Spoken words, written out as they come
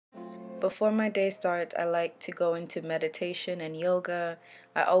Before my day starts, I like to go into meditation and yoga.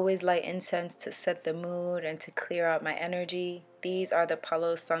 I always light incense to set the mood and to clear out my energy. These are the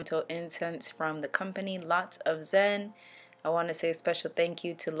Palo Santo incense from the company Lots of Zen. I want to say a special thank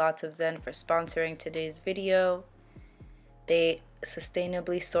you to Lots of Zen for sponsoring today's video. They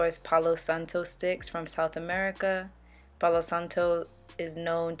sustainably source Palo Santo sticks from South America. Palo Santo is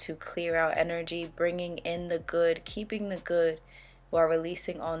known to clear out energy, bringing in the good, keeping the good, while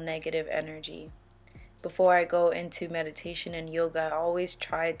releasing all negative energy. Before I go into meditation and yoga, I always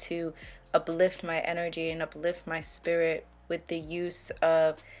try to uplift my energy and uplift my spirit with the use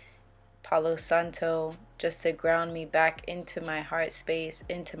of Palo Santo, just to ground me back into my heart space,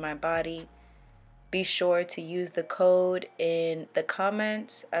 into my body. Be sure to use the code in the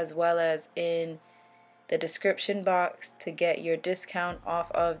comments as well as in the description box to get your discount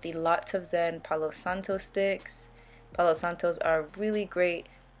off of the Lots of Zen Palo Santo sticks. Palo Santos are a really great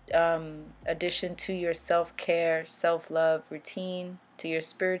addition to your self-care, self-love routine, to your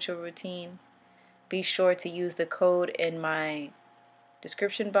spiritual routine. Be sure to use the code in my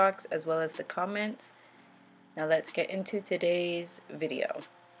description box as well as the comments. Now let's get into today's video.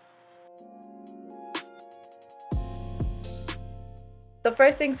 So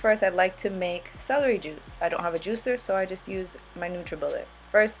first things first, I'd like to make celery juice. I don't have a juicer, so I just use my NutriBullet.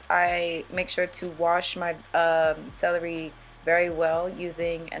 First, I make sure to wash my celery very well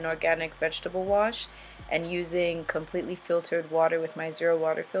using an organic vegetable wash and using completely filtered water with my zero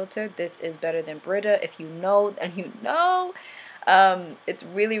water filter. This is better than Brita. If you know, then you know. It's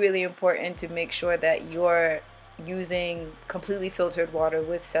really, really important to make sure that you're using completely filtered water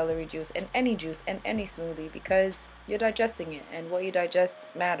with celery juice and any smoothie, because you're digesting it and what you digest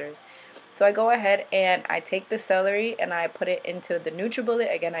matters. So I go ahead and I take the celery and I put it into the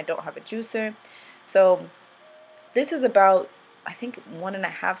NutriBullet. Again, I don't have a juicer. So this is about, I think,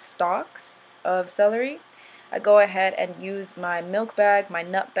 1.5 stalks of celery. I go ahead and use my milk bag, my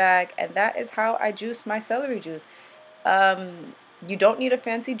nut bag, and that is how I juice my celery juice. You don't need a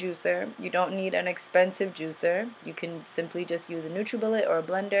fancy juicer. You don't need an expensive juicer. You can simply just use a NutriBullet or a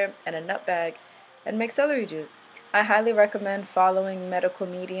blender and a nut bag and make celery juice. I highly recommend following Medical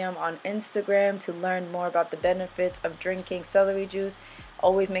Medium on Instagram to learn more about the benefits of drinking celery juice.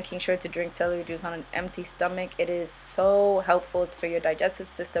 Always making sure to drink celery juice on an empty stomach. It is so helpful for your digestive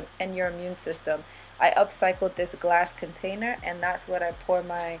system and your immune system. I upcycled this glass container and that's what I pour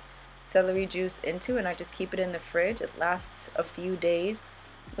my celery juice into, and I just keep it in the fridge. It lasts a few days.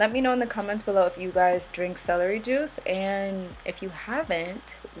 Let me know in the comments below if you guys drink celery juice, and if you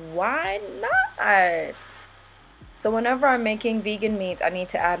haven't, why not? So whenever I'm making vegan meat, I need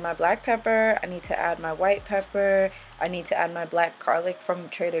to add my black pepper, I need to add my white pepper, I need to add my black garlic from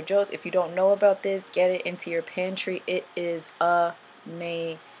Trader Joe's. If you don't know about this, get it into your pantry. It is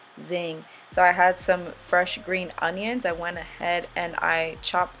amazing. So I had some fresh green onions. I went ahead and I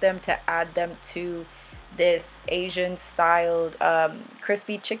chopped them to add them to this Asian styled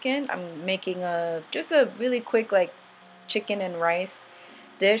crispy chicken. I'm making just a really quick like chicken and rice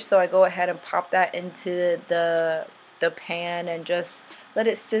dish. So I go ahead and pop that into the pan and just let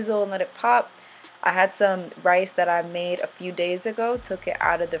it sizzle and let it pop. I had some rice that I made a few days ago, took it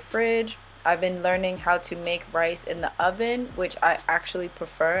out of the fridge. I've been learning how to make rice in the oven, which I actually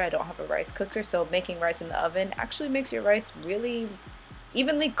prefer. I don't have a rice cooker, so making rice in the oven actually makes your rice really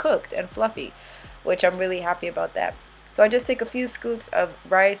evenly cooked and fluffy, which I'm really happy about that. So I just take a few scoops of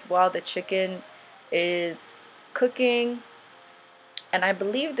rice while the chicken is cooking, and I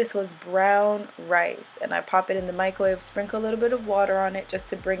believe this was brown rice, and I pop it in the microwave, sprinkle a little bit of water on it just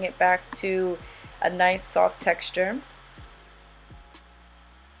to bring it back to a nice soft texture.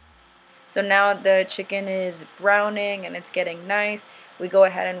 So now the chicken is browning and it's getting nice. We go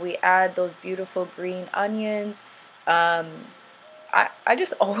ahead and we add those beautiful green onions. I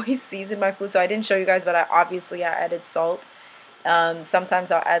just always season my food, so I didn't show you guys, but I added salt.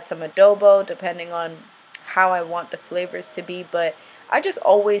 Sometimes I'll add some adobo depending on how I want the flavors to be, but I just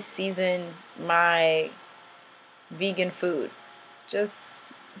always season my vegan food just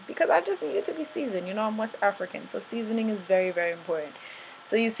because I just need it to be seasoned. You know, I'm West African, so seasoning is very, very important.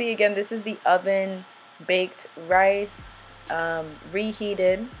 So you see, again, this is the oven baked rice,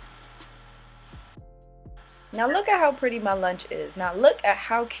 reheated. Now look at how pretty my lunch is. Now look at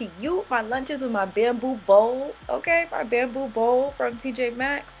how cute my lunch is with my bamboo bowl. Okay, my bamboo bowl from TJ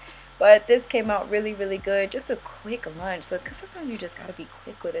Maxx. But this came out really, really good. Just a quick lunch. So, because sometimes you just gotta be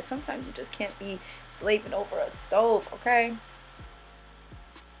quick with it. Sometimes you just can't be slaving over a stove, okay?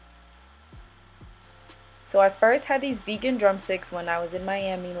 So I first had these vegan drumsticks when I was in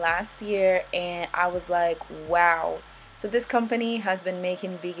Miami last year, and I was like, wow. So this company has been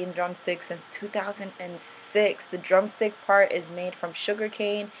making vegan drumsticks since 2006. The drumstick part is made from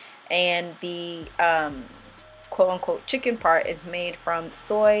sugarcane, and the quote-unquote chicken part is made from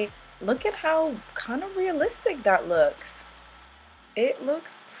soy. Look at how kind of realistic that looks. It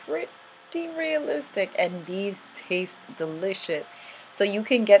looks pretty realistic, and these taste delicious. So you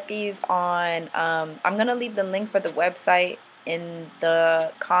can get these on, I'm going to leave the link for the website in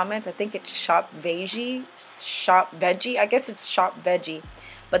the comments. I think it's Shop Veggie, I guess it's Shop Veggie.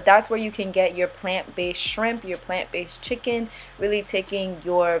 But that's where you can get your plant-based shrimp, your plant-based chicken, really taking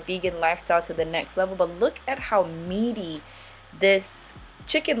your vegan lifestyle to the next level. But look at how meaty this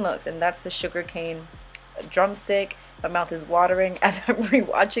chicken looks, and that's the sugarcane drumstick. My mouth is watering as I'm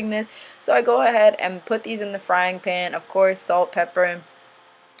rewatching this. So I go ahead and put these in the frying pan. Of course, salt, pepper,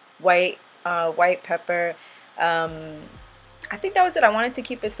 white pepper. I think that was it. I wanted to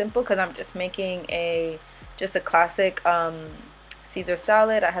keep it simple because I'm just making just a classic Caesar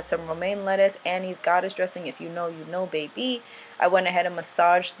salad. I had some romaine lettuce, Annie's goddess dressing. If you know, you know, baby. I went ahead and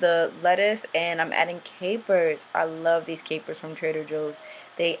massaged the lettuce, and I'm adding capers. I love these capers from Trader Joe's.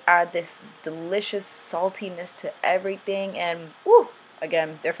 They add this delicious saltiness to everything, and woo,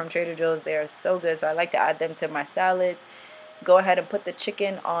 again, they're from Trader Joe's. They are so good, so I like to add them to my salads. Go ahead and put the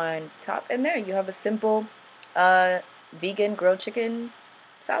chicken on top, and there you have a simple vegan grilled chicken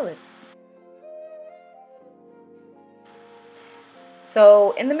salad.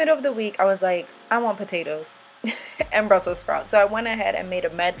 So in the middle of the week, I was like, I want potatoes and Brussels sprouts. So I went ahead and made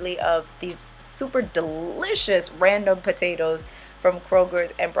a medley of these super delicious random potatoes from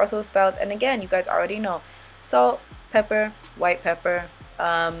Kroger's and Brussels sprouts. And again, you guys already know, salt, pepper, white pepper,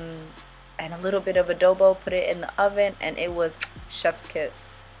 and a little bit of adobo. Put it in the oven, and it was chef's kiss.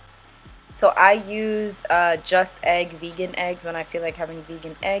 So I use just egg vegan eggs when I feel like having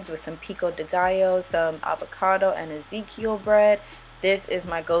vegan eggs, with some pico de gallo, some avocado, and Ezekiel bread. This is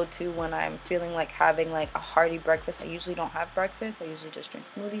my go-to when I'm feeling like having like a hearty breakfast. I usually don't have breakfast. I usually just drink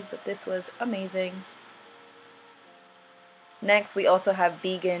smoothies, but this was amazing. Next, we also have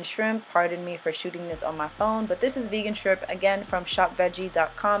vegan shrimp. Pardon me for shooting this on my phone, but this is vegan shrimp, again, from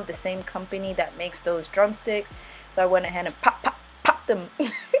shopveggie.com, the same company that makes those drumsticks. So I went ahead and popped them.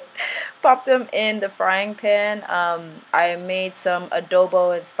 Popped them in the frying pan. I made some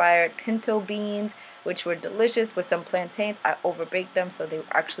adobo inspired pinto beans, which were delicious, with some plantains. I overbaked them, so they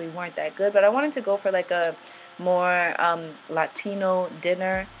actually weren't that good, but I wanted to go for like a more Latino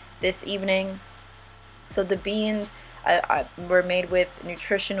dinner this evening. So the beans were made with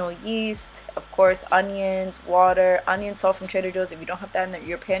nutritional yeast, of course, onions, water, onion salt from Trader Joe's. If you don't have that in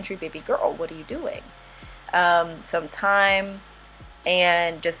your pantry, baby girl, what are you doing? Some thyme,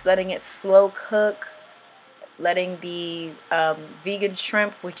 and just letting it slow cook, letting the vegan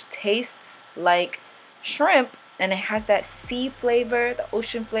shrimp, which tastes like shrimp, and it has that sea flavor, the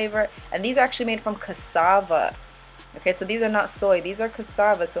ocean flavor, and these are actually made from cassava. Okay, so these are not soy, these are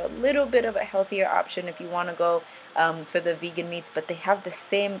cassava, so a little bit of a healthier option if you want to go for the vegan meats, but they have the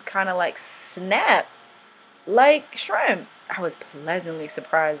same kind of like snap like shrimp. I was pleasantly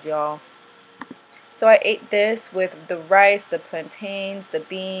surprised, y'all. So I ate this with the rice, the plantains, the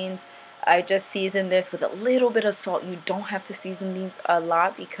beans. I just seasoned this with a little bit of salt. You don't have to season these a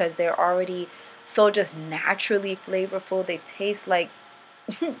lot because they're already so just naturally flavorful. They taste like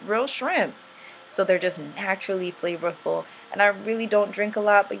real shrimp. So they're just naturally flavorful. And I really don't drink a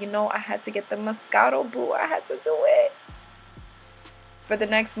lot, but you know, I had to get the Moscato, boo. I had to do it. For the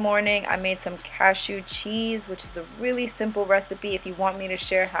next morning, I made some cashew cheese, which is a really simple recipe. If you want me to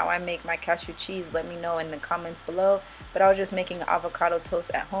share how I make my cashew cheese, let me know in the comments below. But I was just making avocado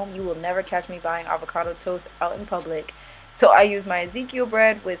toast at home. You will never catch me buying avocado toast out in public. So I use my Ezekiel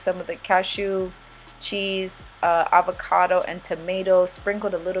bread with some of the cashew cheese, avocado, and tomato.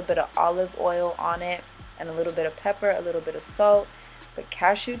 Sprinkled a little bit of olive oil on it, and a little bit of pepper, a little bit of salt. But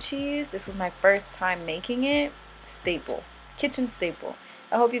cashew cheese, this was my first time making it. Staple. Kitchen staple.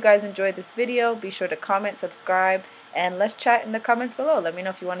 I hope you guys enjoyed this video. Be sure to comment, subscribe, and let's chat in the comments below. Let me know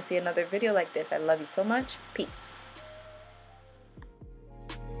if you want to see another video like this. I love you so much. Peace.